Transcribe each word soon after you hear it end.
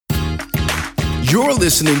You're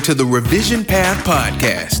listening to the Revision Path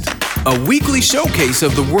Podcast, a weekly showcase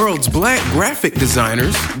of the world's Black graphic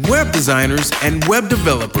designers, web designers, and web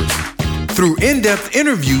developers. Through in-depth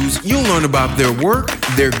interviews, you'll learn about their work,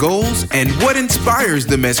 their goals, and what inspires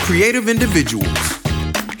them as creative individuals.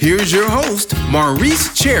 Here's your host,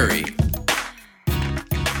 Maurice Cherry.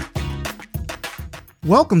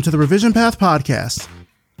 Welcome to the Revision Path Podcast.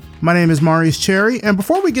 My name is Maurice Cherry, and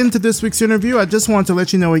before we get into this week's interview, I just want to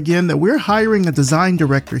let you know again that we're hiring a design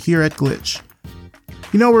director here at Glitch.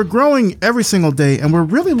 You know, we're growing every single day, and we're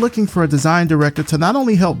really looking for a design director to not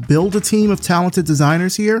only help build a team of talented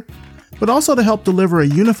designers here, but also to help deliver a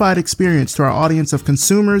unified experience to our audience of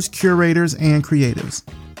consumers, curators, and creatives.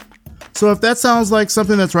 So if that sounds like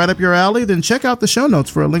something that's right up your alley, then check out the show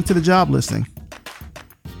notes for a link to the job listing.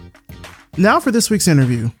 Now for this week's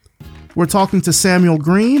interview. We're talking to Samuel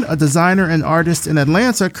Green, a designer and artist in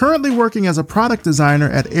Atlanta, currently working as a product designer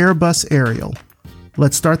at Airbus Aerial.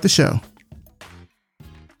 Let's start the show.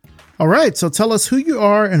 All right, so tell us who you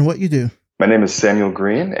are and what you do. My name is Samuel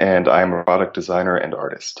Green, and I'm a product designer and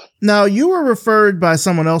artist. Now, you were referred by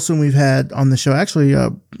someone else whom we've had on the show, actually, I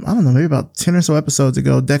don't know, maybe about 10 or so episodes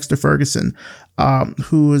ago, Dexter Ferguson,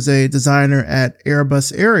 who is a designer at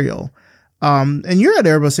Airbus Aerial. And you're at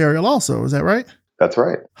Airbus Aerial also, is that right? That's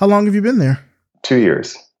right. How long have you been there? 2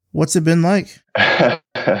 years. What's it been like?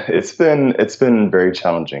 It's been very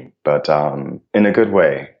challenging, but in a good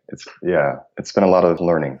way. It's been a lot of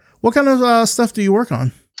learning. What kind of stuff do you work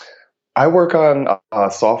on? I work on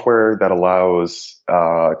software that allows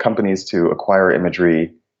companies to acquire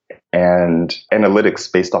imagery and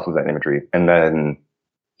analytics based off of that imagery, and then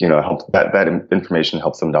help that information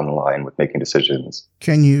helps them down the line with making decisions.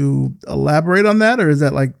 Can you elaborate on that, or is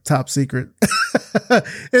that like top secret?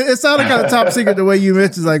 It sounded kind of top secret the way you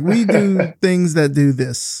mentioned, like we do things that do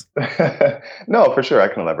this. No, for sure, I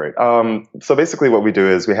can elaborate. So basically what we do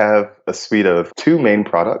is we have a suite of two main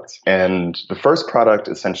products, and the first product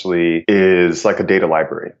essentially is like a data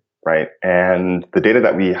library, right? And the data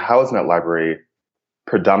that we house in that library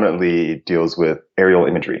predominantly deals with aerial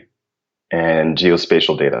imagery and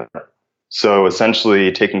geospatial data. So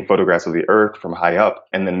essentially taking photographs of the Earth from high up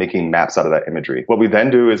and then making maps out of that imagery. What we then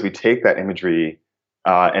do is we take that imagery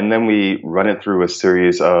and then we run it through a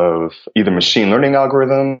series of either machine learning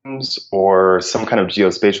algorithms or some kind of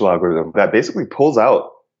geospatial algorithm that basically pulls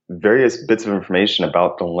out various bits of information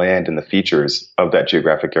about the land and the features of that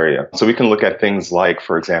geographic area. So we can look at things like,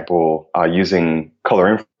 for example, using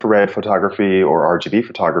color infrared photography or RGB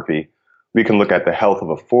photography. We can look at the health of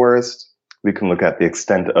a forest. We can look at the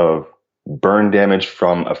extent of burn damage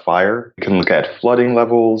from a fire. We can look at flooding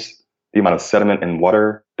levels, the amount of sediment and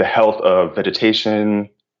water, the health of vegetation,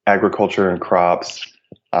 agriculture and crops,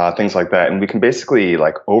 things like that. And we can basically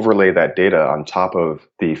overlay that data on top of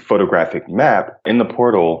the photographic map in the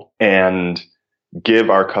portal and give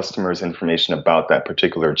our customers information about that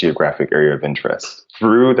particular geographic area of interest.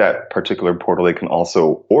 Through that particular portal, they can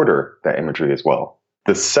also order that imagery as well.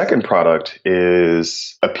 The second product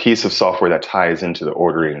is a piece of software that ties into the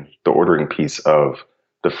ordering piece of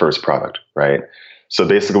the first product, right? So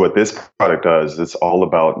basically what this product does, it's all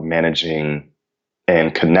about managing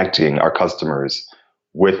and connecting our customers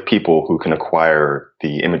with people who can acquire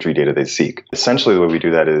the imagery data they seek. Essentially the way we do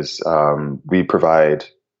that is we provide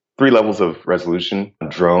 3 levels of resolution: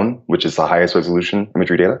 drone, which is the highest resolution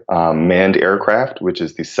imagery data, manned aircraft, which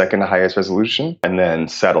is the second highest resolution, and then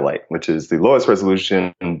satellite, which is the lowest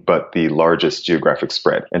resolution, but the largest geographic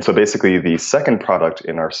spread. And so basically the second product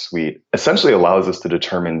in our suite essentially allows us to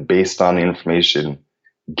determine, based on the information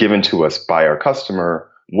given to us by our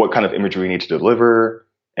customer, what kind of imagery we need to deliver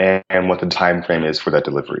and what the time frame is for that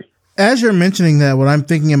delivery. As you're mentioning that, what I'm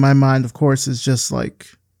thinking in my mind, of course, is just like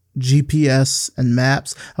GPS and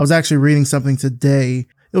maps. I was actually reading something today.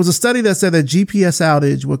 It was a study that said that GPS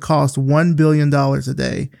outage would cost $1 billion a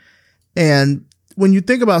day. And when you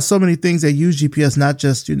think about so many things that use GPS, not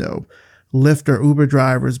just, Lyft or Uber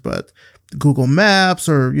drivers, but Google Maps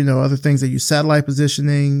or, other things that use satellite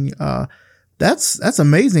positioning, that's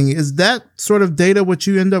amazing. Is that sort of data what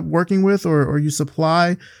you end up working with or you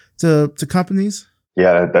supply to companies?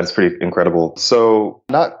 Yeah, that's pretty incredible. So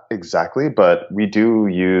not exactly, but we do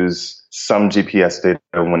use some GPS data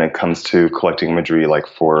when it comes to collecting imagery, like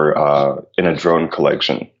for in a drone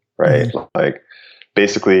collection, right? Mm-hmm.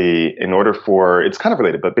 Basically, it's kind of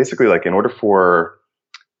related, but basically in order for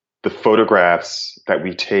the photographs that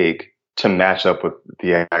we take to match up with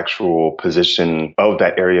the actual position of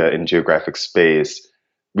that area in geographic space,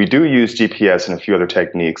 we do use GPS and a few other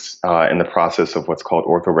techniques in the process of what's called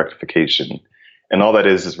orthorectification. And all that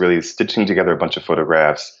is really stitching together a bunch of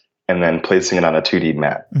photographs and then placing it on a 2D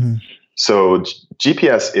map. Mm-hmm. So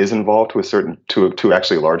GPS is involved to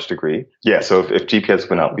actually a large degree. Yeah. So if GPS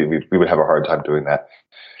went out, we would have a hard time doing that.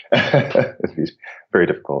 It'd be very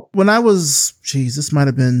difficult. When I was, this might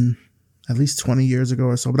have been at least 20 years ago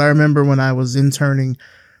or so, but I remember when I was interning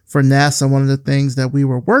for NASA, one of the things that we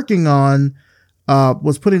were working on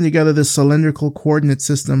was putting together this cylindrical coordinate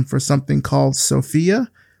system for something called SOFIA,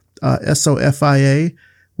 SOFIA,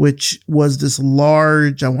 which was this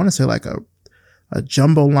large, I want to say like a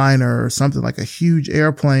jumbo liner or something, like a huge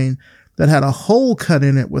airplane that had a hole cut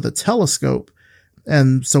in it with a telescope.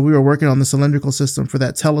 And so we were working on the cylindrical system for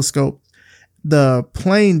that telescope. The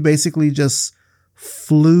plane basically just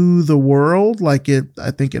flew the world I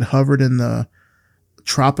think it hovered in the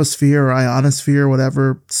troposphere or ionosphere,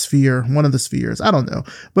 whatever sphere, one of the spheres. I don't know.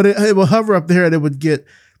 But it would hover up there and it would get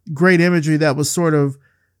great imagery that was sort of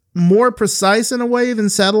more precise in a way than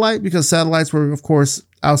satellite, because satellites were, of course,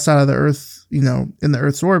 outside of the Earth, in the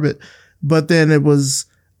Earth's orbit. But then it was,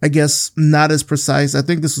 I guess, not as precise. I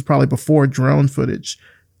think this was probably before drone footage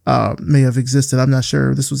may have existed. I'm not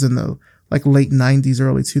sure. This was in the late 90s,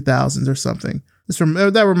 early 2000s or something.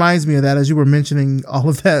 That reminds me of that as you were mentioning all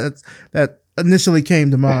of that initially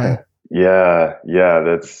came to mind. Yeah.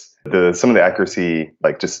 That's some of the accuracy,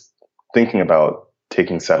 just thinking about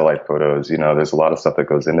taking satellite photos, there's a lot of stuff that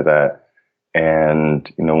goes into that. And,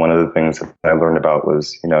 one of the things that I learned about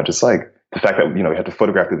was, just the fact that, we have to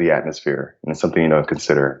photograph through the atmosphere, and it's something, to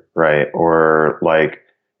consider, right? Or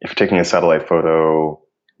if you're taking a satellite photo,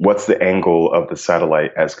 what's the angle of the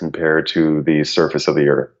satellite as compared to the surface of the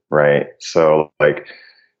Earth, right? So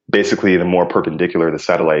basically the more perpendicular the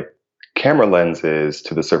satellite camera lens is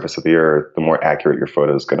to the surface of the Earth, the more accurate your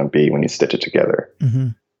photo is going to be when you stitch it together. Mm-hmm.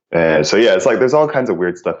 And so, yeah, it's there's all kinds of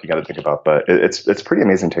weird stuff you got to think about, but it's pretty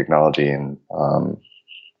amazing technology. And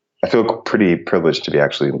I feel pretty privileged to be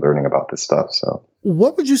actually learning about this stuff. So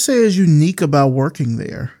what would you say is unique about working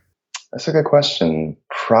there? That's a good question.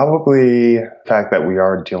 Probably the fact that we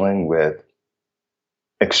are dealing with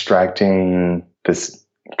extracting this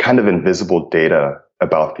kind of invisible data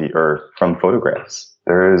about the Earth from photographs.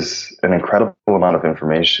 There is an incredible amount of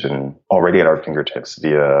information already at our fingertips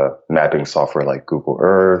via mapping software like Google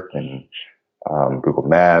Earth and Google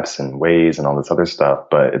Maps and Waze and all this other stuff.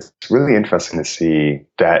 But it's really interesting to see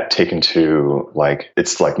that taken to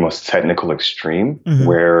its most technical extreme, mm-hmm.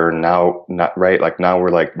 where now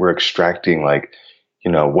we're extracting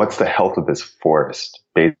what's the health of this forest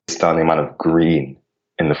based on the amount of green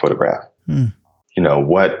in the photograph. Mm.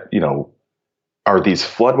 Are these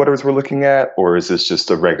floodwaters we're looking at, or is this just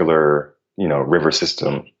a regular, river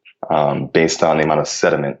system based on the amount of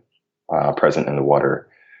sediment present in the water?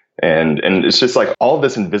 And it's just all of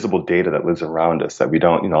this invisible data that lives around us that we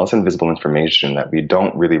don't, all this invisible information that we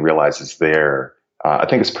don't really realize is there. I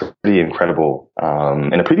think it's pretty incredible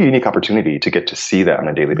and a pretty unique opportunity to get to see that on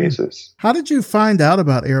a daily basis. How did you find out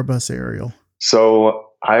about Airbus Aerial? So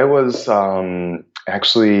I was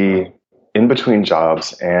actually in between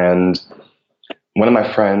jobs, and one of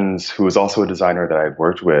my friends, who was also a designer that I'd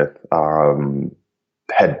worked with,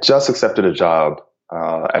 had just accepted a job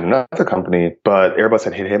at another company, but Airbus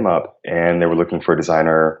had hit him up and they were looking for a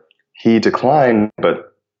designer. He declined,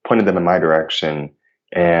 but pointed them in my direction,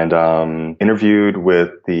 and interviewed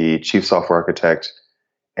with the chief software architect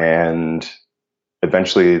and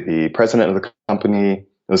eventually the president of the company.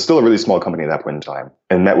 It was still a really small company at that point in time,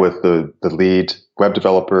 and met with the lead web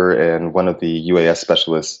developer and one of the UAS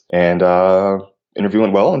specialists, and interview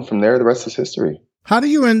went well, and from there, the rest is history. How do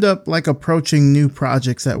you end up approaching new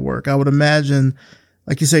projects at work? I would imagine,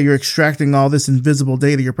 like you say, you're extracting all this invisible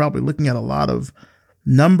data. You're probably looking at a lot of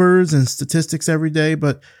numbers and statistics every day.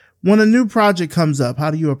 But when a new project comes up,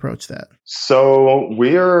 how do you approach that? So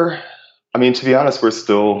to be honest, we're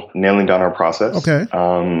still nailing down our process. Okay.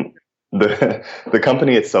 The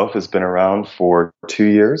company itself has been around for 2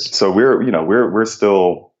 years. So we're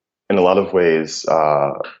still, in a lot of ways,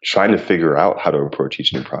 trying to figure out how to approach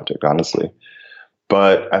each new project, honestly.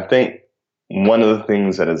 But I think one of the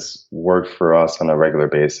things that has worked for us on a regular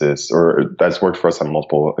basis, or that's worked for us on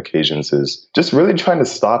multiple occasions, is just really trying to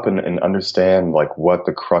stop and understand what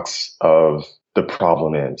the crux of the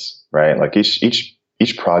problem is, right?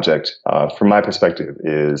 Each project, from my perspective,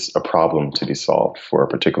 is a problem to be solved for a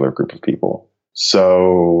particular group of people.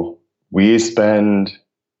 So we spend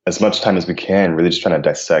as much time as we can really just trying to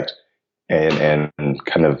dissect and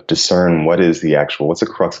kind of discern what's the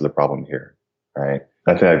crux of the problem here, right?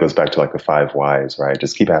 I think that goes back to the 5 whys, right?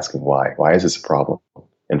 Just keep asking why. Why is this a problem?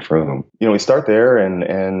 And for whom? We start there,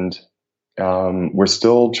 and we're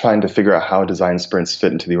still trying to figure out how design sprints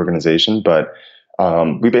fit into the organization. But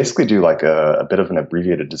We basically do like a bit of an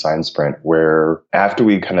abbreviated design sprint where after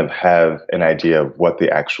we kind of have an idea of what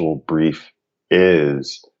the actual brief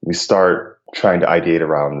is, we start trying to ideate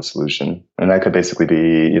around the solution. And that could basically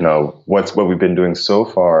be, what we've been doing so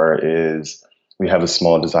far is we have a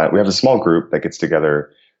small group that gets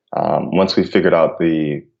together. Once we've figured out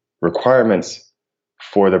the requirements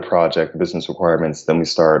for the project, the business requirements, then we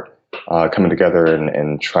start coming together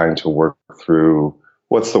and trying to work through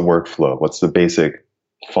what's the workflow, what's the basic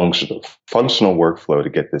functional workflow to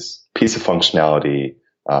get this piece of functionality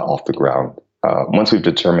off the ground. Once we've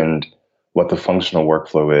determined what the functional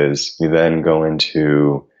workflow is, we then go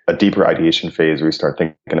into a deeper ideation phase where we start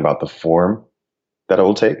thinking about the form that it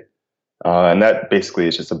will take. And that basically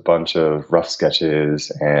is just a bunch of rough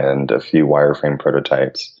sketches and a few wireframe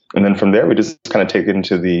prototypes. And then from there, we just kind of take it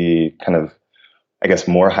into the kind of, I guess,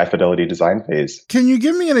 more high fidelity design phase. Can you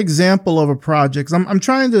give me an example of a project? I'm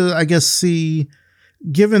trying to, I guess, see,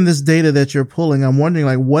 given this data that you're pulling, I'm wondering,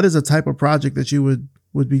 like, what is a type of project that you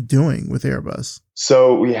would be doing with Airbus?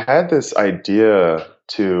 So we had this idea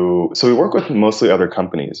so we work with mostly other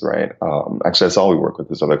companies, right? Actually, that's all we work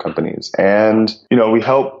with is other companies. And, we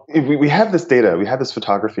have this data, we have this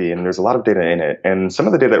photography, and there's a lot of data in it. And some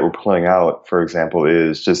of the data that we're pulling out, for example,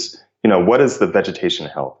 is just, what is the vegetation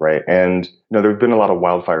health, right? And, there have been a lot of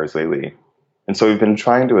wildfires lately. And so we've been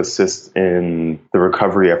trying to assist in the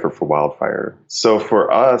recovery effort for wildfire. So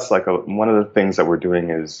for us, like one of the things that we're doing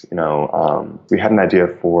is, we had an idea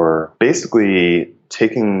for basically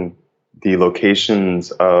taking the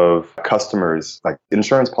locations of customers, like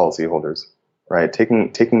insurance policy holders, right?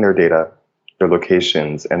 Taking their data, their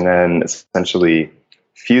locations, and then essentially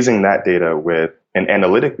fusing that data with an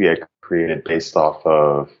analytic we had created based off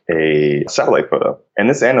of a satellite photo. And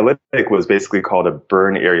this analytic was basically called a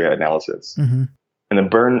burn area analysis. Mm-hmm. And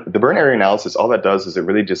the burn area analysis, all that does is it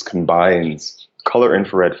really just combines color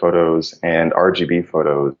infrared photos and RGB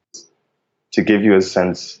photos to give you a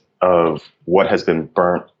sense of what has been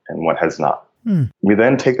burnt and what has not. We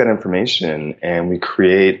then take that information and we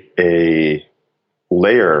create a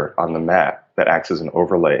layer on the map that acts as an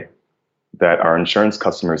overlay that our insurance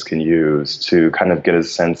customers can use to kind of get a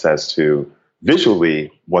sense as to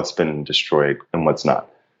visually what's been destroyed and what's not.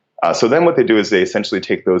 So then what they do is they essentially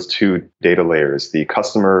take those two data layers, the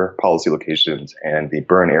customer policy locations and the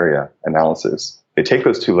burn area analysis. They take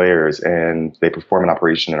those two layers and they perform an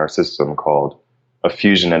operation in our system called a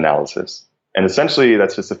fusion analysis. And essentially,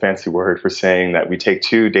 that's just a fancy word for saying that we take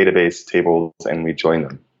two database tables and we join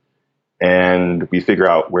them. And we figure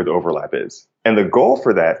out where the overlap is. And the goal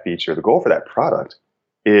for that feature, the goal for that product,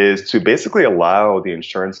 is to basically allow the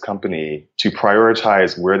insurance company to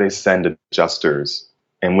prioritize where they send adjusters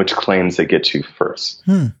and which claims they get to first.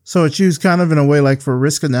 So it's used kind of in a way like for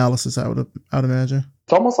risk analysis, I would imagine.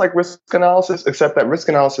 It's almost like risk analysis, except that risk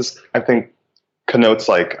analysis, I think, connotes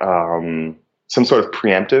like some sort of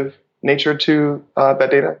preemptive nature to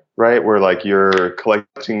that data, right? Where like you're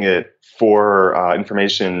collecting it for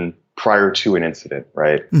information prior to an incident,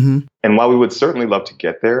 right? Mm-hmm. And while we would certainly love to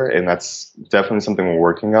get there, and that's definitely something we're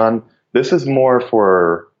working on, this is more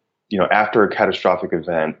for, after a catastrophic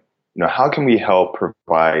event, how can we help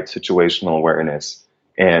provide situational awareness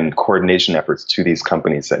and coordination efforts to these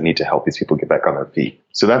companies that need to help these people get back on their feet?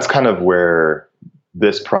 So that's kind of where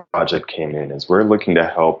this project came in, is we're looking to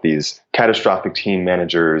help these catastrophic team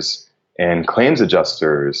managers and claims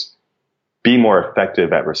adjusters be more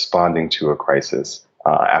effective at responding to a crisis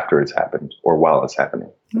after it's happened or while it's happening.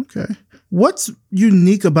 Okay. What's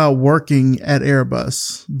unique about working at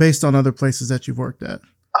Airbus based on other places that you've worked at?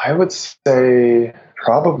 I would say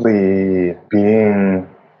probably being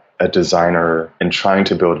a designer and trying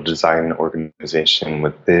to build a design organization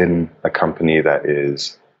within a company that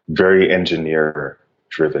is very engineer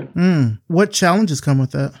driven. What challenges come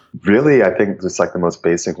with that? Really, I think just like the most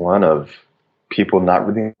basic one of people not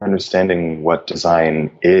really understanding what design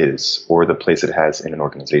is or the place it has in an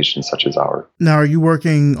organization such as ours. Now, are you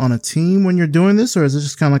working on a team when you're doing this, or is it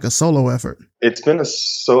just kind of like a solo effort? It's been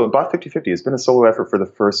about 50-50. It's been a solo effort for the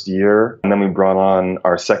first year. And then we brought on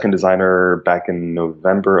our second designer back in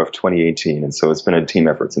November of 2018. And so it's been a team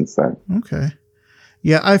effort since then. Okay.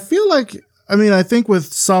 Yeah, I feel like, I think with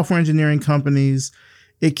software engineering companies,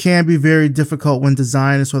 it can be very difficult when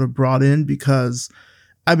design is sort of brought in because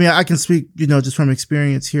I can speak, just from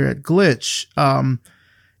experience here at Glitch.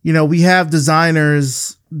 We have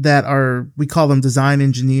designers that we call them design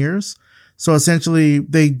engineers. So essentially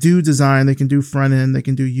they do design, they can do front end, they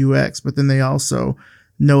can do UX, but then they also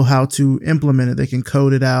know how to implement it. They can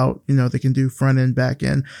code it out, they can do front end, back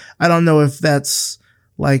end. I don't know if that's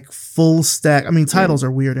like full stack. I mean, titles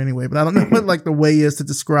are weird anyway, but I don't know what like the way is to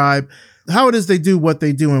describe how it is they do what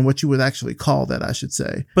they do and what you would actually call that, I should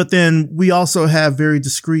say. But then we also have very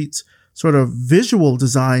discrete sort of visual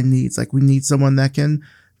design needs. Like we need someone that can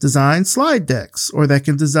design slide decks or that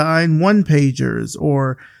can design one pagers,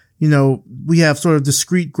 or, you know, we have sort of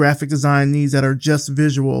discrete graphic design needs that are just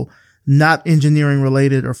visual, not engineering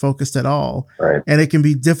related or focused at all. Right. And it can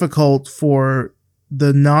be difficult for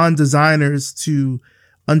the non-designers to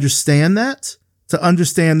understand that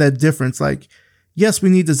difference. Like, yes, we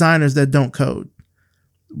need designers that don't code.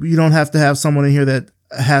 You don't have to have someone in here that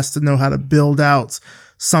has to know how to build out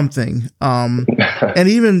something. And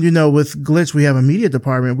even, you know, with Glitch, we have a media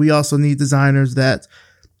department. We also need designers that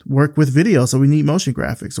work with video. So we need motion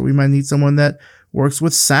graphics, or we might need someone that works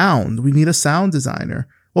with sound. We need a sound designer.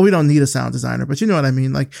 Well, we don't need a sound designer, but you know what I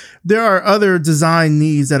mean? Like there are other design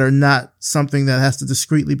needs that are not something that has to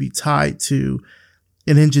discreetly be tied to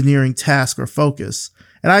an engineering task or focus.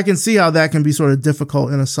 And I can see how that can be sort of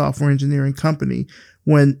difficult in a software engineering company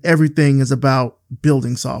when everything is about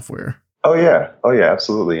building software. Oh yeah,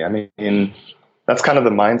 absolutely. I mean, that's kind of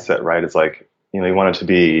the mindset, right? It's like, you know, you want it to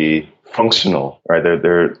be functional, right?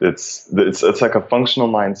 It's like a functional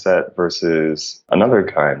mindset versus another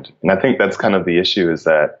kind. And I think that's kind of the issue, is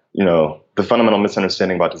that, you know, the fundamental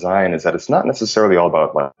misunderstanding about design is that it's not necessarily all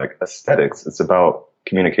about like aesthetics. It's about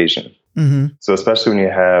communication. Mm-hmm. So especially when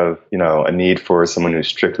you have, you know, a need for someone who's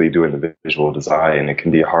strictly doing the visual design, it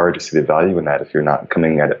can be hard to see the value in that if you're not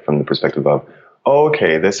coming at it from the perspective of, oh,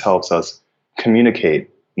 okay, this helps us communicate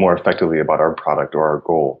more effectively about our product or our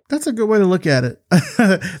goal. That's a good way to look at it.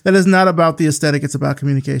 That is not about the aesthetic. It's about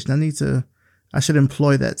communication. I should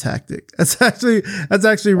employ that tactic. That's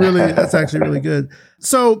actually really good.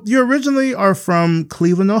 So you originally are from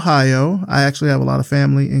Cleveland, Ohio. I actually have a lot of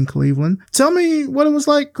family in Cleveland. Tell me what it was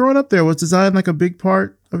like growing up there. Was design like a big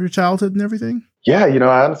part of your childhood and everything? Yeah, you know,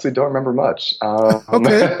 I honestly don't remember much.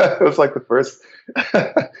 Okay. It was like the first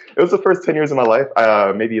 10 years of my life,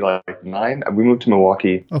 maybe like 9. We moved to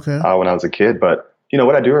Milwaukee when I was a kid. But, you know,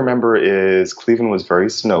 what I do remember is Cleveland was very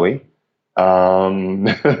snowy.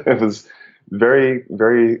 It was very,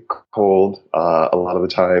 very cold a lot of the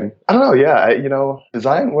time. I don't know. Yeah, you know,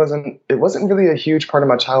 design wasn't really a huge part of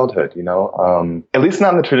my childhood, you know, at least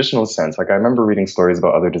not in the traditional sense. Like I remember reading stories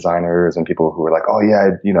about other designers and people who were like, oh, yeah,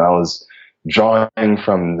 you know, I was drawing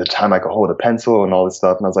from the time I could hold a pencil and all this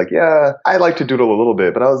stuff. And I was like, yeah, I like to doodle a little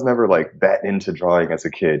bit, but I was never like that into drawing as a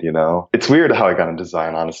kid, you know? It's weird how I got into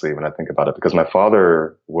design, honestly, when I think about it, because my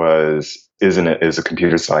father is a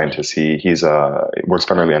computer scientist. He works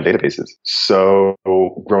primarily on databases. So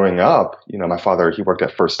growing up, you know, my father, he worked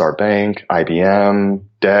at First Star Bank, IBM,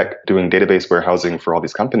 DEC, doing database warehousing for all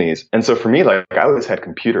these companies. And so for me, like I always had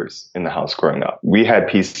computers in the house growing up. We had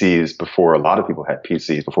PCs before a lot of people had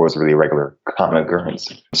PCs, before it was really a regular common occurrence.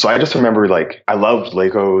 So I just remember like I loved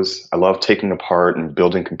Legos. I loved taking apart and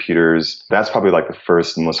building computers. That's probably like the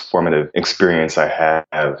first most formative experience I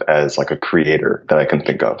have as like a creator that I can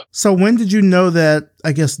think of. So when did you know that,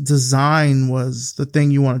 I guess, design was the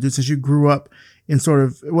thing you want to do, since you grew up in sort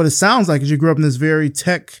of what it sounds like is you grew up in this very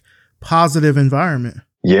tech positive environment?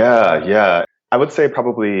 Yeah. I would say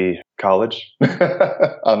probably college,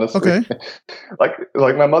 honestly. Okay.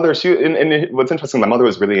 Like my mother, and what's interesting, my mother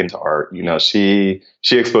was really into art. You know, she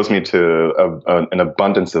exposed me to an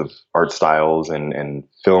abundance of art styles and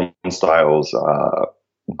film styles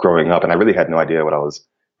growing up. And I really had no idea what I was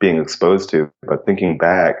being exposed to. But thinking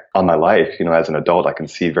back on my life, you know, as an adult, I can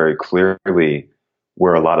see very clearly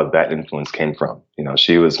where a lot of that influence came from. You know,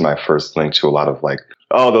 she was my first link to a lot of like,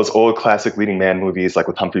 those old classic leading man movies, like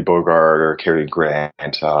with Humphrey Bogart or Cary Grant,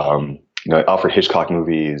 you know, Alfred Hitchcock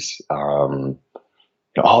movies, you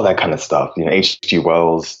know, all that kind of stuff. You know, H.G.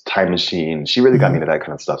 Wells, Time Machine. She really got me into that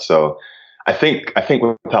kind of stuff. So I think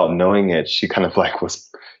without knowing it, she kind of like was,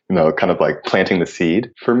 you know, kind of like planting the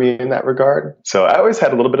seed for me in that regard. So I always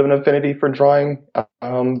had a little bit of an affinity for drawing,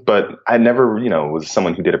 but I never, you know, was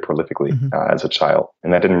someone who did it prolifically as a child.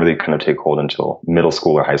 And that didn't really kind of take hold until middle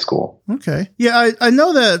school or high school. Okay. Yeah, I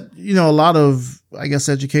know that, you know, a lot of, I guess,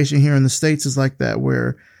 education here in the States is like that,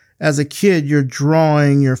 where as a kid, you're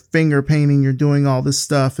drawing, you're finger painting, you're doing all this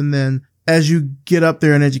stuff. And then as you get up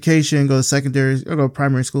there in education, go to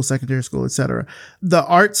primary school, secondary school, etc., the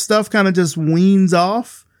art stuff kind of just weans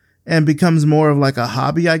off and becomes more of like a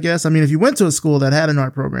hobby, I guess. I mean, if you went to a school that had an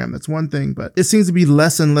art program, that's one thing, but it seems to be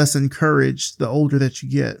less and less encouraged the older that you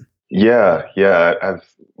get. Yeah.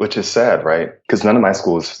 Which is sad, right? Because none of my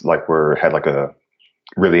schools had like a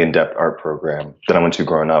really in-depth art program that I went to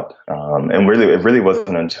growing up. And really, it really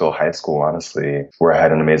wasn't until high school, honestly, where I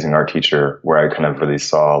had an amazing art teacher where I kind of really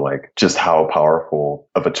saw like just how powerful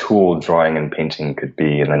of a tool drawing and painting could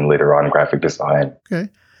be. And then later on, graphic design. Okay.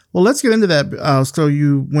 Well, let's get into that. So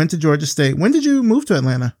you went to Georgia State. When did you move to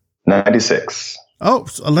Atlanta? 96. Oh,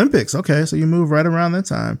 Olympics. Okay. So you moved right around that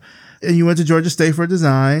time. And you went to Georgia State for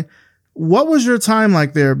design. What was your time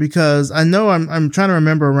like there? Because I know I'm trying to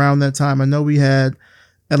remember around that time. I know we had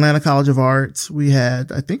Atlanta College of Arts. I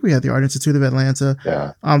think we had the Art Institute of Atlanta.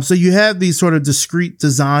 Yeah. So you had these sort of discrete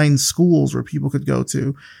design schools where people could go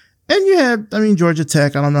to. And you had, Georgia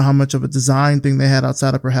Tech. I don't know how much of a design thing they had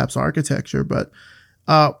outside of perhaps architecture, but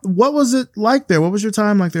what was it like there? What was your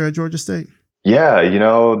time like there at Georgia State? Yeah,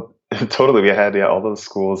 totally. We had all those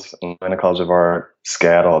schools, Atlanta College of Art,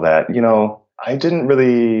 SCAD, all that. I didn't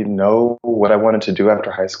really know what I wanted to do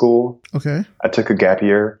after high school. Okay. I took a gap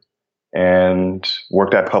year and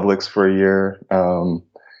worked at Publix for a year. And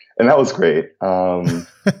that was great. I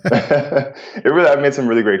made some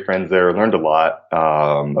really great friends there, learned a lot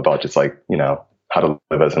about just like, how to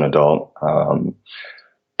live as an adult.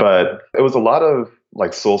 But it was a lot of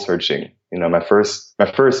like soul searching. My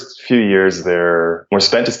first few years there were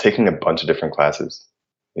spent just taking a bunch of different classes.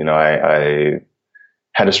 I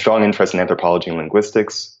had a strong interest in anthropology and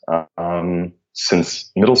linguistics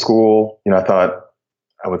since middle school. I thought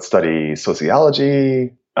I would study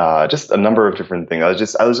sociology, just a number of different things.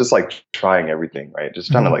 I was just like trying everything, right?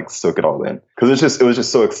 Just trying to like soak it all in, because it was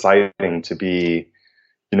just so exciting to be,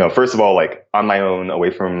 first of all, like on my own,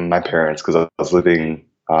 away from my parents, because I was living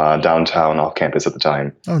downtown off campus at the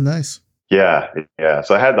time. Oh, nice. Yeah.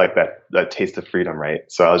 So I had like that taste of freedom, right?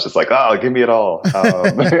 So I was just like, oh, give me it all.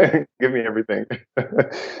 Give me everything.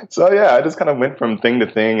 So yeah, I just kind of went from thing to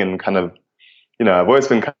thing and kind of, I've always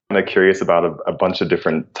been kind of curious about a bunch of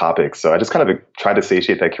different topics. So I just kind of tried to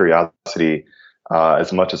satiate that curiosity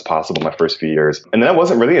as much as possible my first few years. And then it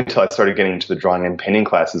wasn't really until I started getting into the drawing and painting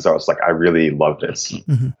classes, I was like, I really love this.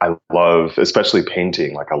 Mm-hmm. I love, especially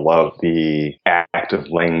painting. Like I love the act of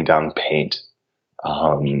laying down paint.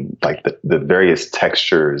 Like the various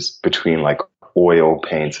textures between like oil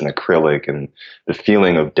paints and acrylic, and the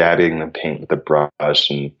feeling of dabbing the paint with a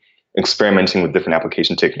brush and experimenting with different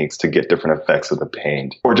application techniques to get different effects of the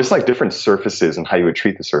paint, or just like different surfaces and how you would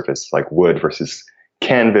treat the surface, like wood versus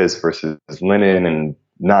canvas versus linen and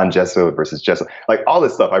non-gesso versus gesso, like all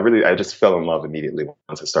this stuff. I just fell in love immediately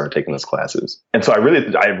once I started taking those classes. And so I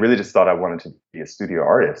really just thought I wanted to be a studio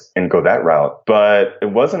artist and go that route. But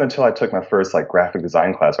it wasn't until I took my first like graphic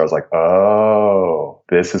design class where I was like, oh,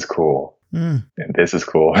 this is cool. And this is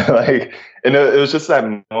cool. Like, and it was just that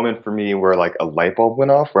moment for me where like a light bulb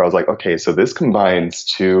went off, where I was like, okay, so this combines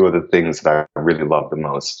two of the things that I really love the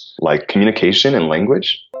most, like communication and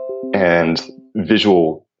language and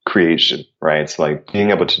visual creation, right? So like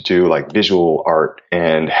being able to do like visual art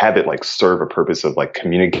and have it like serve a purpose of like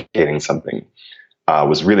communicating something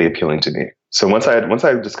was really appealing to me. So once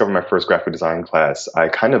I discovered my first graphic design class, I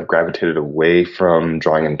kind of gravitated away from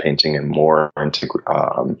drawing and painting and more into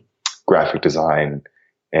graphic design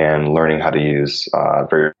and learning how to use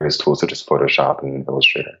various tools such as Photoshop and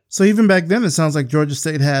Illustrator. So even back then, it sounds like Georgia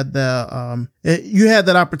State had you had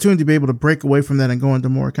that opportunity to be able to break away from that and go into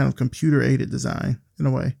more kind of computer-aided design in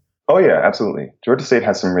a way. Oh yeah, absolutely. Georgia State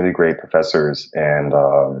has some really great professors, and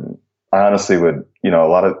I honestly would, a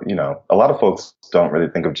lot of folks don't really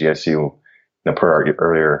think of GSU. Per our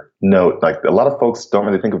earlier note, like a lot of folks don't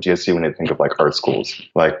really think of GSU when they think of like art schools,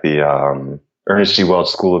 like the Ernest G. Welch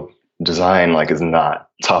School of Design, like is not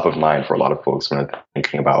top of mind for a lot of folks when they're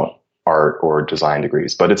thinking about art or design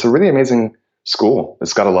degrees. But it's a really amazing school.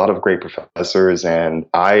 It's got a lot of great professors and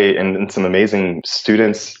some amazing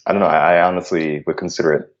students. I don't know. I honestly would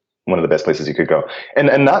consider it one of the best places you could go.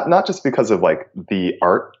 And not just because of like the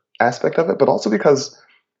art aspect of it, but also because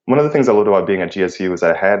one of the things I loved about being at GSU is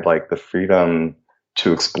I had like the freedom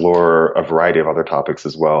to explore a variety of other topics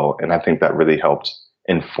as well. And I think that really helped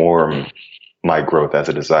inform my growth as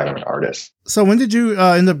a designer and artist. So when did you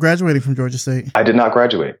end up graduating from Georgia State? I did not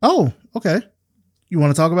graduate. Oh, okay. You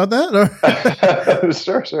want to talk about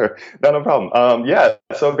that? Sure. No problem. Yeah.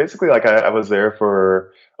 So basically, like I was there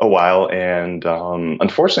for a while, and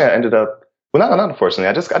unfortunately, I ended up. Well, not unfortunately.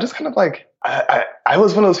 I just kind of like I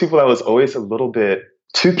was one of those people that was always a little bit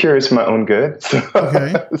too curious for my own good. So,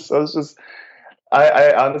 okay. So it's just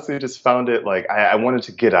I honestly just found it like I wanted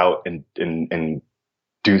to get out and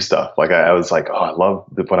do stuff. Like I was like, oh, I love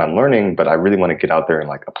what I'm learning, but I really want to get out there and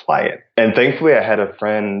like apply it. And thankfully I had a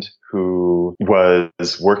friend who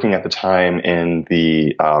was working at the time in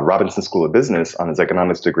the Robinson School of Business on his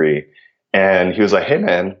economics degree. And he was like, hey,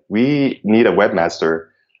 man, we need a webmaster.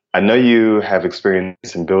 I know you have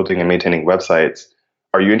experience in building and maintaining websites.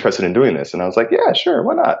 Are you interested in doing this? And I was like, yeah, sure.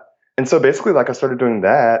 Why not? And so basically, like, I started doing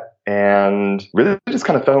that and really just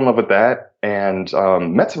kind of fell in love with that and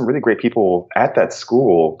met some really great people at that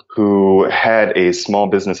school who had a small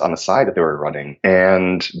business on the side that they were running.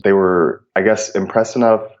 And they were, I guess, impressed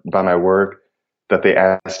enough by my work that they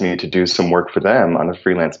asked me to do some work for them on a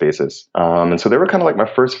freelance basis. And so they were kind of like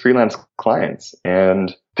my first freelance clients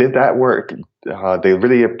and did that work. They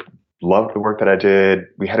really loved the work that I did.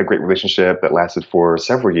 We had a great relationship that lasted for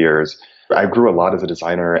several years. I grew a lot as a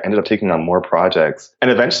designer, ended up taking on more projects. And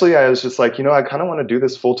eventually I was just like, I kind of want to do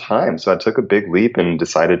this full time. So I took a big leap and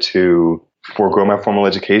decided to forego my formal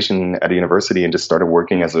education at a university and just started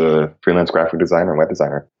working as a freelance graphic designer and web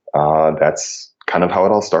designer. That's kind of how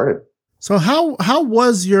it all started. So how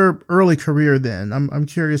was your early career then? I'm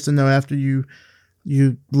curious to know, after you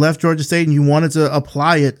left Georgia State and you wanted to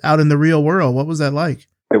apply it out in the real world, what was that like?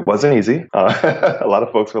 It wasn't easy. A lot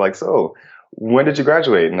of folks were like, so when did you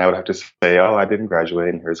graduate? And I would have to say, oh, I didn't graduate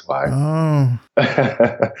and here's why. Oh.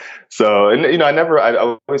 So, and I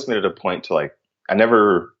always made it a point to I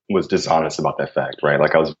never was dishonest about that fact, right?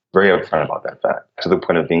 Like I was very upfront about that fact to the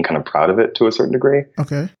point of being kind of proud of it to a certain degree.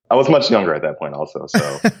 Okay. I was much younger at that point also.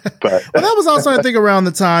 So, but well, that was also, I think, around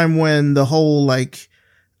the time when the whole, I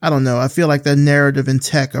don't know, I feel like the narrative in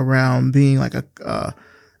tech around being like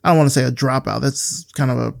I don't want to say a dropout. That's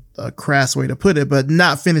kind of a crass way to put it, but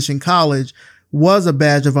not finishing college was a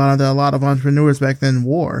badge of honor that a lot of entrepreneurs back then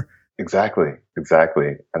wore. Exactly.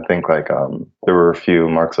 I think there were a few,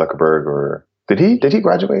 Mark Zuckerberg, or did he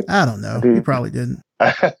graduate? I don't know. He probably didn't.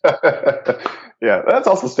 Yeah, that's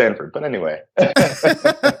also Stanford. But anyway, but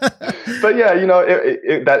yeah,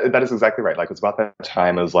 that is exactly right. Like it was about that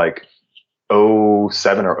time. It was like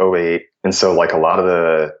 2007 or 2008. And so a lot of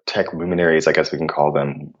the tech luminaries, I guess we can call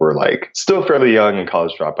them, were still fairly young and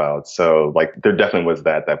college dropouts. So there definitely was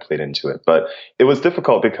that played into it. But it was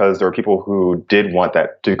difficult because there were people who did want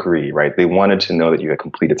that degree, right? They wanted to know that you had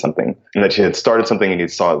completed something and that you had started something and you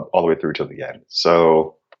saw it all the way through till the end.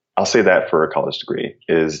 So I'll say that for a college degree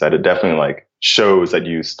is that it definitely shows that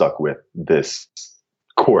you stuck with this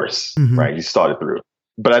course, mm-hmm. right? You started through.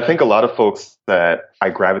 But I think a lot of folks that I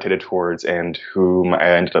gravitated towards and whom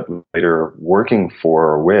I ended up later working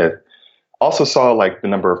with also saw the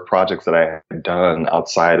number of projects that I had done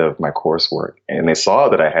outside of my coursework. And they saw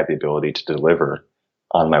that I had the ability to deliver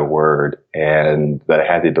on my word and that I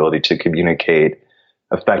had the ability to communicate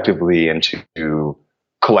effectively and to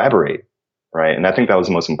collaborate, right? And I think that was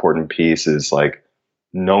the most important piece is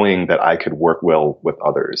knowing that I could work well with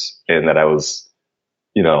others and that I was,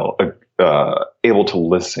 able to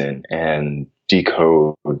listen and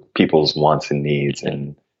decode people's wants and needs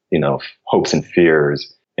and, hopes and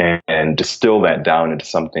fears and distill that down into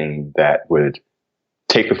something that would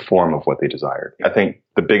take the form of what they desired. I think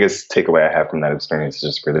the biggest takeaway I have from that experience is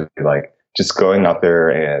just really just going out there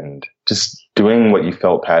and just doing what you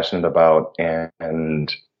felt passionate about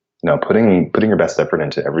and putting your best effort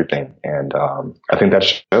into everything. And I think that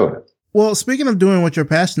showed. Well, speaking of doing what you're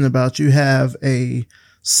passionate about, you have a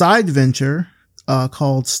side venture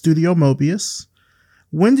called Studio Mobius.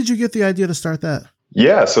 When did you get the idea to start that?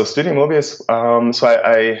 Yeah, so Studio Mobius, so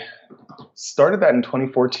I started that in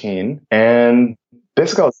 2014. And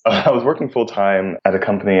basically, I was working full-time at a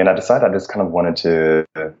company, and I decided I just kind of wanted to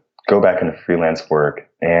go back into freelance work.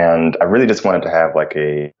 And I really just wanted to have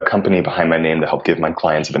a company behind my name to help give my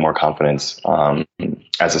clients a bit more confidence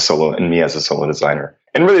as a solo designer.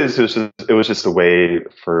 And really, it was just a way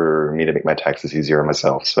for me to make my taxes easier on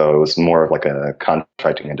myself. So it was more of a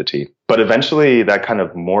contracting entity. But eventually that kind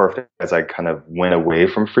of morphed as I kind of went away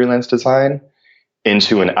from freelance design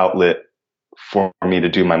into an outlet for me to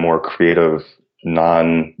do my more creative,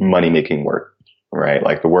 non-money making work,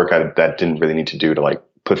 right? The work that didn't really need to do to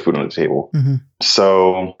put food on the table. Mm-hmm.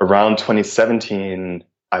 So around 2017,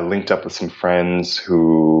 I linked up with some friends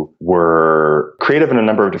who were creative in a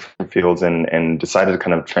number of different fields and decided to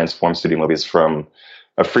kind of transform Studio Mobius from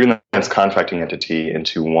a freelance contracting entity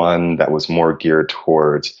into one that was more geared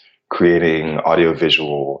towards creating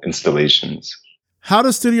audiovisual installations. How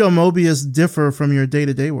does Studio Mobius differ from your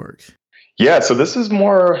day-to-day work? Yeah, so this is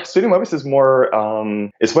more, Studio Mobius is more,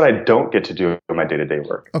 it's what I don't get to do in my day-to-day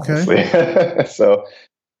work. Okay. So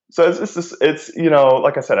it's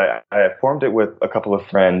like I said, I formed it with a couple of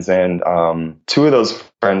friends, and two of those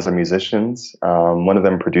friends are musicians. One of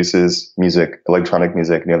them produces music, electronic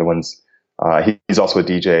music, and the other one's he's also a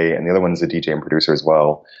DJ, and the other one's a DJ and producer as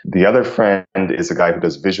well. The other friend is a guy who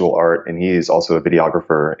does visual art, and he is also a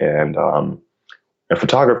videographer and a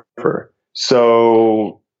photographer.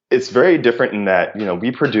 So it's very different in that,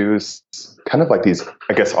 we produce kind of like these,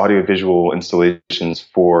 I guess, audiovisual installations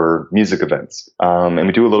for music events. And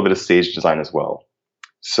we do a little bit of stage design as well.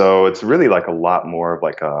 So it's really like a lot more of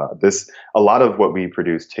like a lot of what we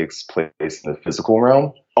produce takes place in the physical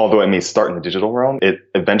realm. Although it may start in the digital realm, it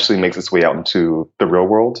eventually makes its way out into the real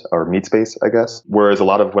world or meat space, I guess. Whereas a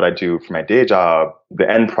lot of what I do for my day job, the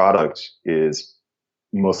end product is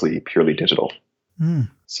mostly purely digital.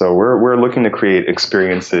 So we're looking to create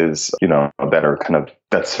experiences, that are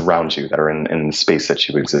that surround you, that are in the space that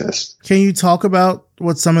you exist. Can you talk about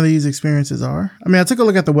what some of these experiences are? I mean, I took a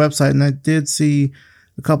look at the website and I did see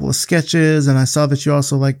a couple of sketches, and I saw that you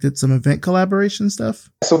also did some event collaboration stuff.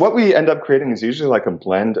 So what we end up creating is usually like a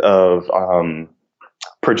blend of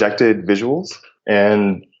projected visuals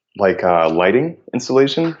and lighting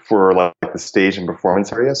installation for like the stage and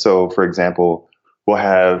performance area. So for example, we'll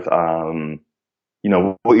have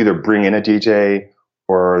we'll either bring in a DJ,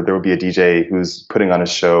 or there will be a DJ who's putting on a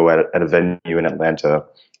show at a venue in Atlanta,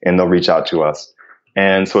 and they'll reach out to us.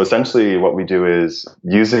 And so essentially what we do is,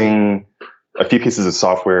 using a few pieces of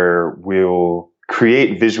software, we'll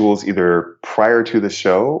create visuals either prior to the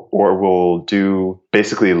show, or we'll do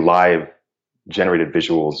basically live generated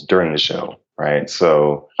visuals during the show, right?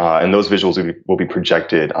 So, and those visuals will be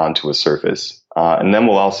projected onto a surface. And then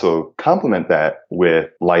we'll also complement that with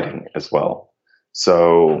lighting as well.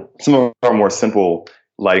 So some of our more simple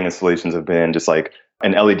lighting installations have been just like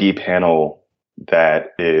an LED panel that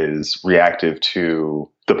is reactive to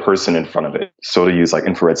the person in front of it. So to use like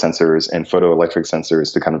infrared sensors and photoelectric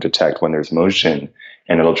sensors to kind of detect when there's motion,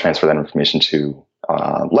 and it'll transfer that information to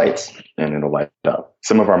lights, and it'll light up.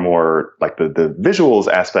 Some of our more like the visuals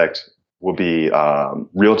aspect will be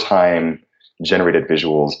real-time generated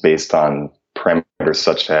visuals based on parameters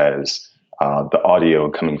such as the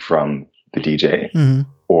audio coming from the DJ,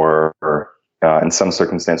 or in some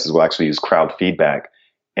circumstances we'll actually use crowd feedback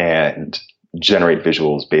and generate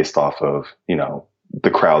visuals based off of, the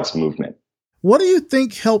crowd's movement. What do you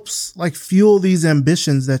think helps fuel these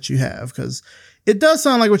ambitions that you have? Because it does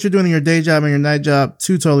sound like what you're doing in your day job and your night job,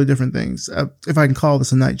 two totally different things. If I can call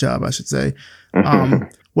this a night job, I should say.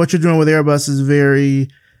 What you're doing with Airbus is very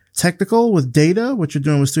technical with data. What you're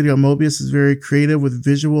doing with Studio Mobius is very creative with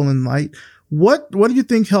visual and light. What do you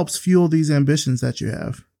think helps fuel these ambitions that you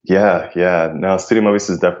have? Yeah. No, Studio Mobius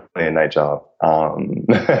is definitely a night job,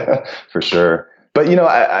 for sure. But,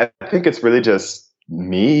 I think it's really just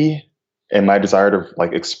me and my desire to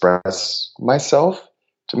express myself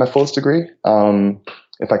to my fullest degree.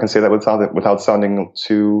 If I can say that without sounding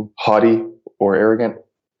too haughty or arrogant.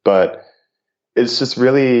 But it's just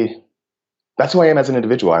really, that's who I am as an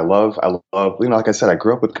individual. I love, like I said, I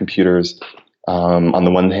grew up with computers. On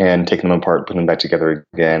the one hand, taking them apart, putting them back together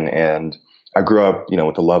again. And I grew up,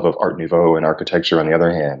 with the love of Art Nouveau and architecture on the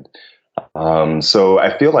other hand. So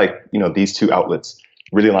I feel like, these two outlets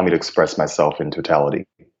really allow me to express myself in totality.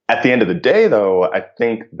 At the end of the day, though, I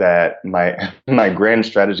think that my grand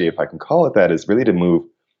strategy, if I can call it that, is really to move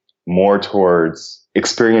more towards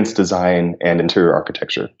experience design and interior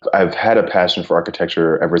architecture. I've had a passion for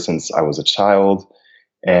architecture ever since I was a child,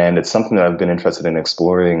 and it's something that I've been interested in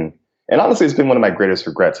exploring. And honestly, it's been one of my greatest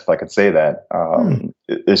regrets, if I could say that.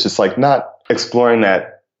 It's just not exploring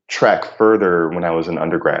that track further when I was an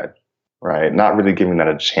undergrad, right? Not really giving that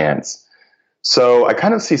a chance. So I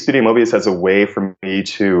kind of see Studio Mobius as a way for me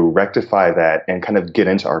to rectify that and kind of get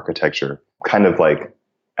into architecture, kind of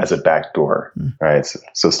as a back door, right?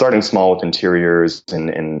 So starting small with interiors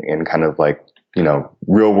and kind of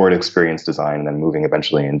real world experience design, and then moving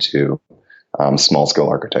eventually into small scale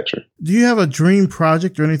architecture. Do you have a dream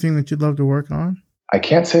project or anything that you'd love to work on? I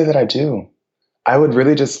can't say that I do. I would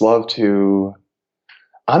really just love to.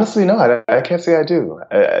 Honestly, no, I can't say I do,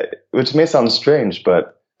 which may sound strange,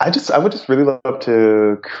 but I would just really love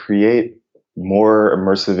to create more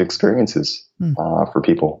immersive experiences for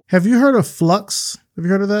people. Have you heard of Flux? Have you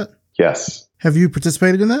heard of that? Yes. Have you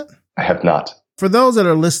participated in that? I have not. For those that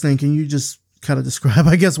are listening, can you just kind of describe,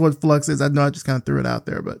 I guess, what Flux is? I know I just kind of threw it out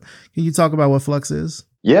there, but can you talk about what Flux is?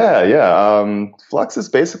 Yeah. Flux is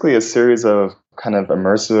basically a series of kind of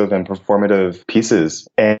immersive and performative pieces,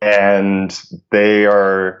 and they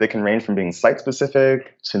can range from being site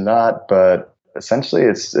specific to not, but essentially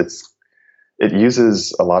it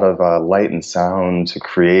uses a lot of light and sound to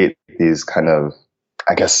create these kind of,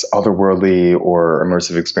 I guess, otherworldly or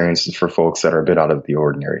immersive experiences for folks that are a bit out of the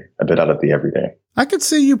ordinary, a bit out of the everyday. I could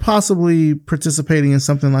see you possibly participating in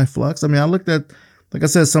something like Flux. I mean, I looked at, like I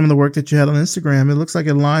said, some of the work that you had on Instagram. It looks like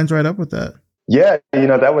it lines right up with that. Yeah,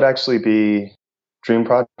 that would actually be Dream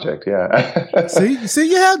project, yeah. See,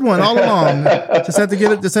 you had one all along. Just had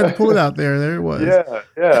to pull it out there. There it was.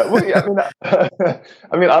 Yeah. Well, yeah,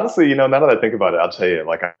 I mean, honestly, now that I think about it, I'll tell you,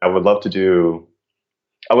 like, I would love to do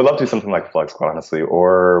something like Flux, quite honestly,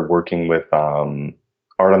 or working with Art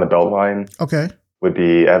on the Beltline. Okay. Would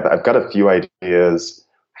be, I've got a few ideas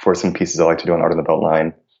for some pieces I like to do on Art on the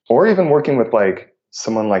Beltline, or even working with like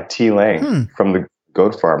someone like T. Lang from the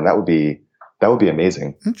Goat Farm. That would be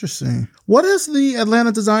amazing. Interesting. What has the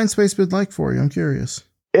Atlanta design space been like for you? I'm curious.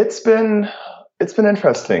 It's been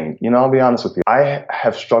interesting. I'll be honest with you. I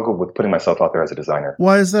have struggled with putting myself out there as a designer.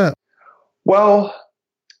 Why is that? Well,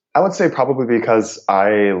 I would say probably because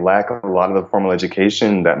I lack a lot of the formal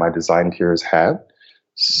education that my design peers have.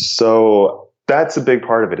 So that's a big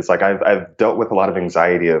part of it. It's like I've dealt with a lot of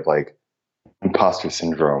anxiety of like imposter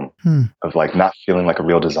syndrome, of like not feeling like a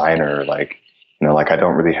real designer, like, like I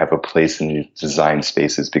don't really have a place in these design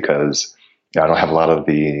spaces because I don't have a lot of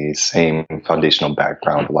the same foundational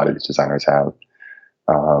background a lot of these designers have.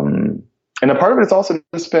 And a part of it has also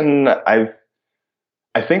just been,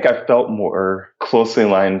 I think I felt more closely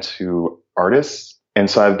aligned to artists. And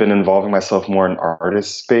so I've been involving myself more in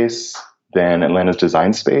artist space than Atlanta's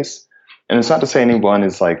design space. And it's not to say anyone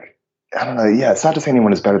is like, I don't know. Yeah, it's not to say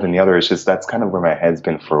anyone is better than the other. It's just that's kind of where my head's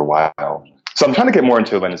been for a while. So I'm trying to get more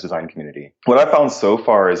into Atlanta's design community. What I found so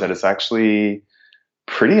far is that it's actually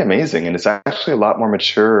pretty amazing. And it's actually a lot more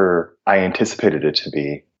mature I anticipated it to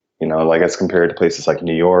be. Like as compared to places like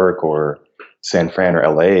New York or San Fran or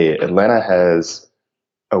LA, Atlanta has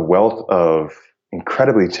a wealth of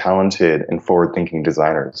incredibly talented and forward-thinking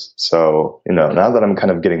designers. So, now that I'm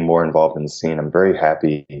kind of getting more involved in the scene, I'm very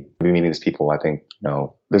happy to be meeting these people. I think,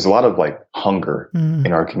 there's a lot of like hunger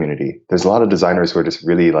in our community. There's a lot of designers who are just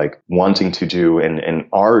really like wanting to do and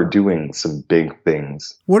are doing some big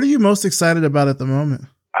things. What are you most excited about at the moment?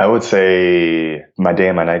 I would say my day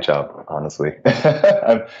and my night job, honestly.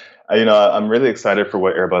 I'm really excited for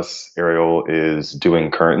what Airbus Aerial is doing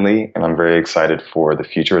currently, and I'm very excited for the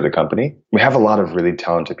future of the company. We have a lot of really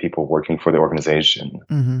talented people working for the organization.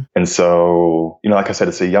 And so, like I said,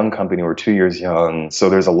 it's a young company. We're 2 years young. So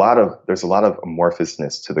there's a lot of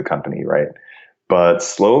amorphousness to the company, right? But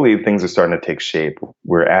slowly things are starting to take shape.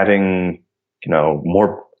 We're adding,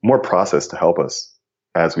 more process to help us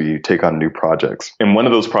as we take on new projects. And one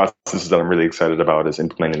of those processes that I'm really excited about is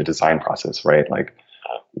implementing the design process, right? Like,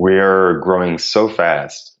 we're growing so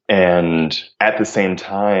fast, and at the same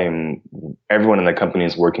time, everyone in the company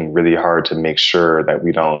is working really hard to make sure that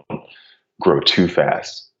we don't grow too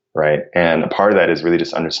fast, right? And a part of that is really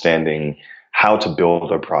just understanding how to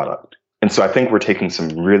build a product. And so I think we're taking some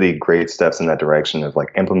really great steps in that direction of like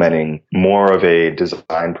implementing more of a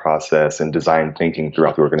design process and design thinking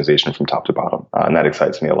throughout the organization from top to bottom. And that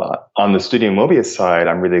excites me a lot. On the Studio Mobius side,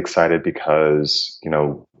 I'm really excited because,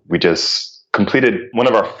 we just completed one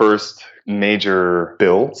of our first major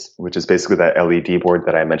builds, which is basically that LED board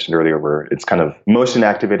that I mentioned earlier, where it's kind of motion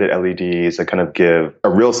activated LEDs that kind of give a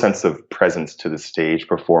real sense of presence to the stage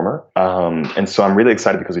performer. And so I'm really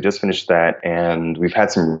excited because we just finished that, and we've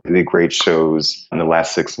had some really great shows in the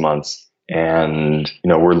last 6 months. And,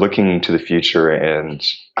 we're looking to the future, and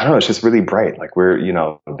I don't know, it's just really bright. Like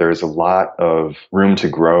there's a lot of room to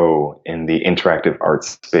grow in the interactive art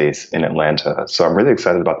space in Atlanta. So I'm really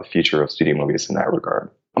excited about the future of Studio Mobius in that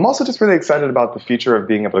regard. I'm also just really excited about the future of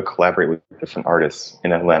being able to collaborate with different artists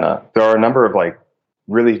in Atlanta. There are a number of like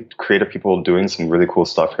really creative people doing some really cool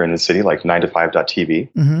stuff here in the city, like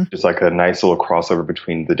 9to5.tv. Just like a nice little crossover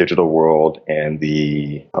between the digital world and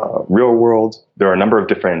the real world. There are a number of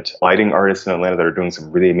different lighting artists in Atlanta that are doing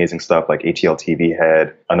some really amazing stuff, like ATL TV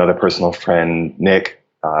Head, another personal friend, Nick.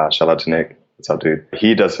 Shout out to Nick. What's up, dude?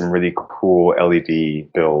 He does some really cool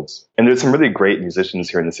LED builds. And there's some really great musicians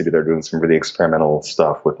here in the city that are doing some really experimental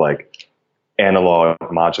stuff with like analog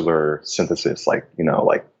modular synthesis, like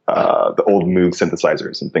the old Moog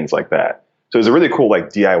synthesizers and things like that. So there's a really cool like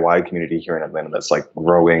DIY community here in Atlanta that's like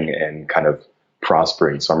growing and kind of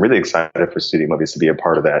prospering. So I'm really excited for Studio Mobius to be a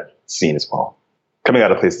part of that scene as well, coming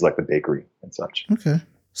out of places like the Bakery and such. Okay.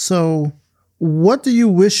 So what do you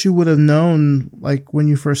wish you would have known, like when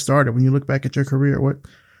you first started, when you look back at your career?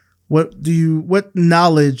 What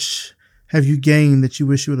knowledge have you gained that you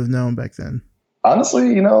wish you would have known back then?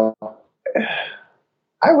 Honestly,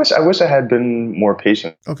 I wish I had been more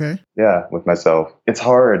patient. Okay. Yeah, with myself. It's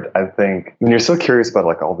hard, I think, when you're so curious about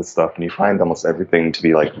like all this stuff and you find almost everything to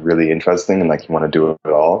be like really interesting and like you want to do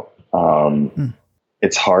it all.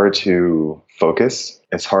 It's hard to focus.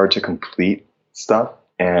 It's hard to complete stuff.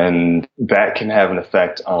 And that can have an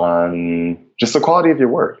effect on just the quality of your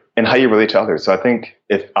work and how you relate to others. So I think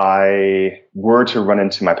if I were to run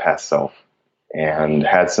into my past self and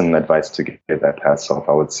had some advice to give that past self,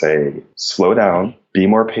 I would say, slow down, be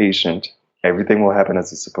more patient. Everything will happen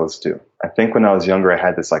as it's supposed to. I think when I was younger, I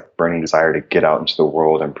had this like burning desire to get out into the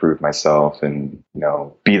world and prove myself and,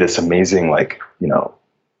 be this amazing,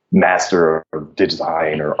 master of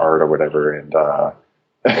design or art or whatever. And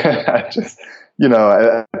I just,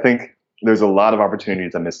 I think there's a lot of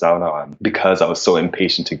opportunities I missed out on because I was so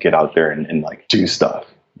impatient to get out there and do stuff,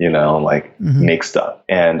 make stuff.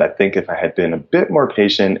 And I think if I had been a bit more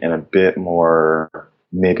patient and a bit more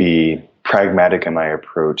maybe pragmatic in my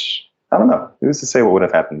approach, I don't know. Who's to say what would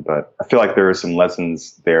have happened? But I feel like there are some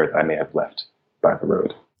lessons there that I may have left by the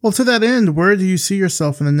road. Well, to that end, where do you see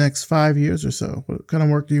yourself in the next 5 years or so? What kind of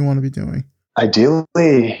work do you want to be doing?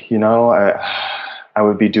 Ideally, I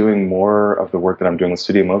would be doing more of the work that I'm doing with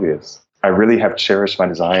Studio Mobius. I really have cherished my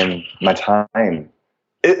design, my time.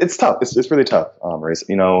 It's tough. It's really tough, Maurice.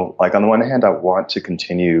 On the one hand, I want to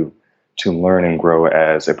continue to learn and grow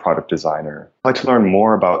as a product designer. I'd like to learn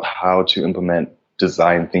more about how to implement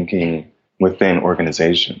design thinking within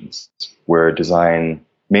organizations where design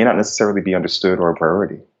may not necessarily be understood or a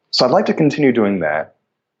priority. So I'd like to continue doing that,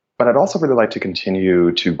 but I'd also really like to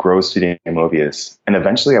continue to grow Studio Mobius. And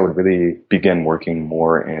eventually I would really begin working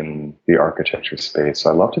more in the architecture space.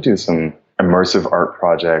 So I'd love to do some immersive art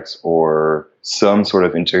projects or some sort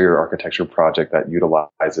of interior architecture project that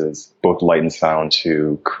utilizes both light and sound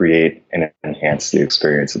to create and enhance the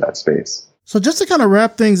experience of that space. So just to kind of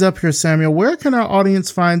wrap things up here, Samuel, where can our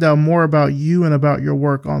audience find out more about you and about your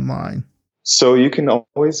work online? So you can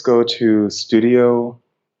always go to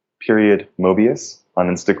Studio.Mobius on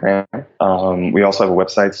Instagram. We also have a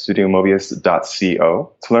website,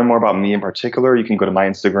 studiomobius.co. To learn more about me in particular, you can go to my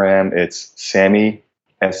Instagram. It's Sami,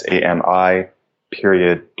 SAMI,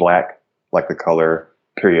 Black, like the color,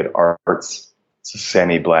 Arts. It's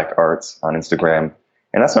Sami Black Arts on Instagram.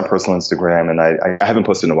 And that's my personal Instagram. And I haven't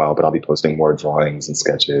posted in a while, but I'll be posting more drawings and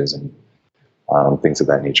sketches and things of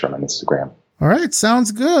that nature on Instagram. All right.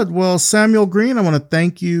 Sounds good. Well, Samuel Green, I want to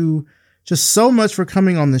thank you just so much for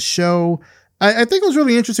coming on the show. I think it was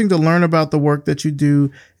really interesting to learn about the work that you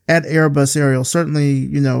do at Airbus Aerial.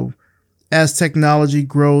 Certainly, as technology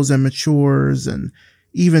grows and matures, and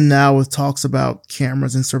even now with talks about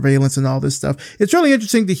cameras and surveillance and all this stuff, it's really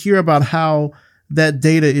interesting to hear about how that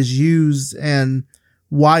data is used and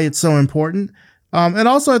why it's so important. And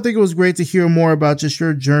also, I think it was great to hear more about just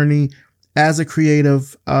your journey as a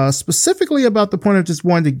creative, specifically about the point of just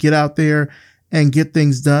wanting to get out there and get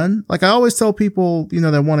things done. Like I always tell people,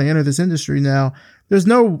 that want to enter this industry now, there's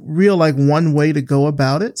no real one way to go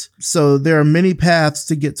about it. So there are many paths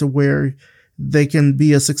to get to where they can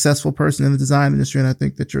be a successful person in the design industry. And I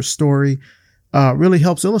think that your story really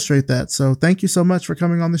helps illustrate that. So thank you so much for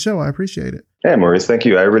coming on the show. I appreciate it. Hey, Maurice, thank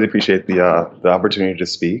you. I really appreciate the opportunity to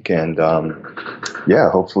speak. And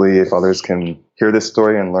hopefully if others can hear this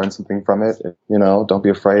story and learn something from it, don't be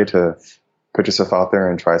afraid to put yourself out there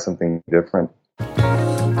and try something different.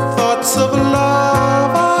 Thoughts of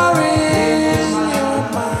love are in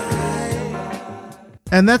your mind.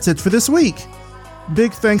 And that's it for this week.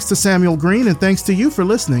 Big thanks to Samuel Green, and thanks to you for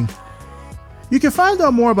listening. You can find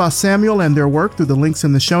out more about Samuel and their work through the links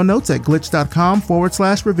in the show notes at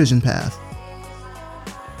glitch.com/Revision Path.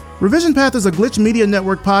 Revision Path is a Glitch Media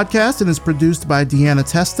Network podcast and is produced by Deanna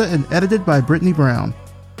Testa and edited by Brittany Brown.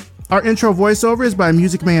 Our intro voiceover is by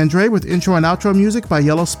Music Man Dre with intro and outro music by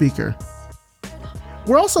Yellow Speaker.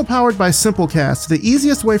 We're also powered by Simplecast, the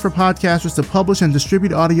easiest way for podcasters to publish and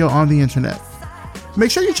distribute audio on the internet. Make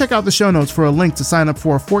sure you check out the show notes for a link to sign up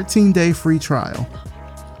for a 14-day free trial.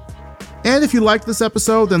 And if you liked this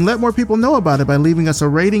episode, then let more people know about it by leaving us a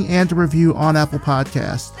rating and a review on Apple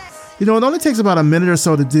Podcasts. It only takes about a minute or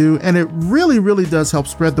so to do, and it really, really does help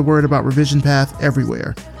spread the word about Revision Path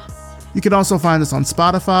everywhere. You can also find us on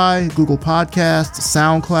Spotify, Google Podcasts,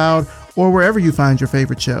 SoundCloud, or wherever you find your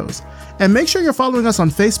favorite shows. And make sure you're following us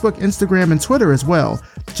on Facebook, Instagram, and Twitter as well.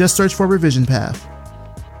 Just search for Revision Path.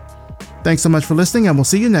 Thanks so much for listening, and we'll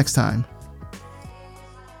see you next time.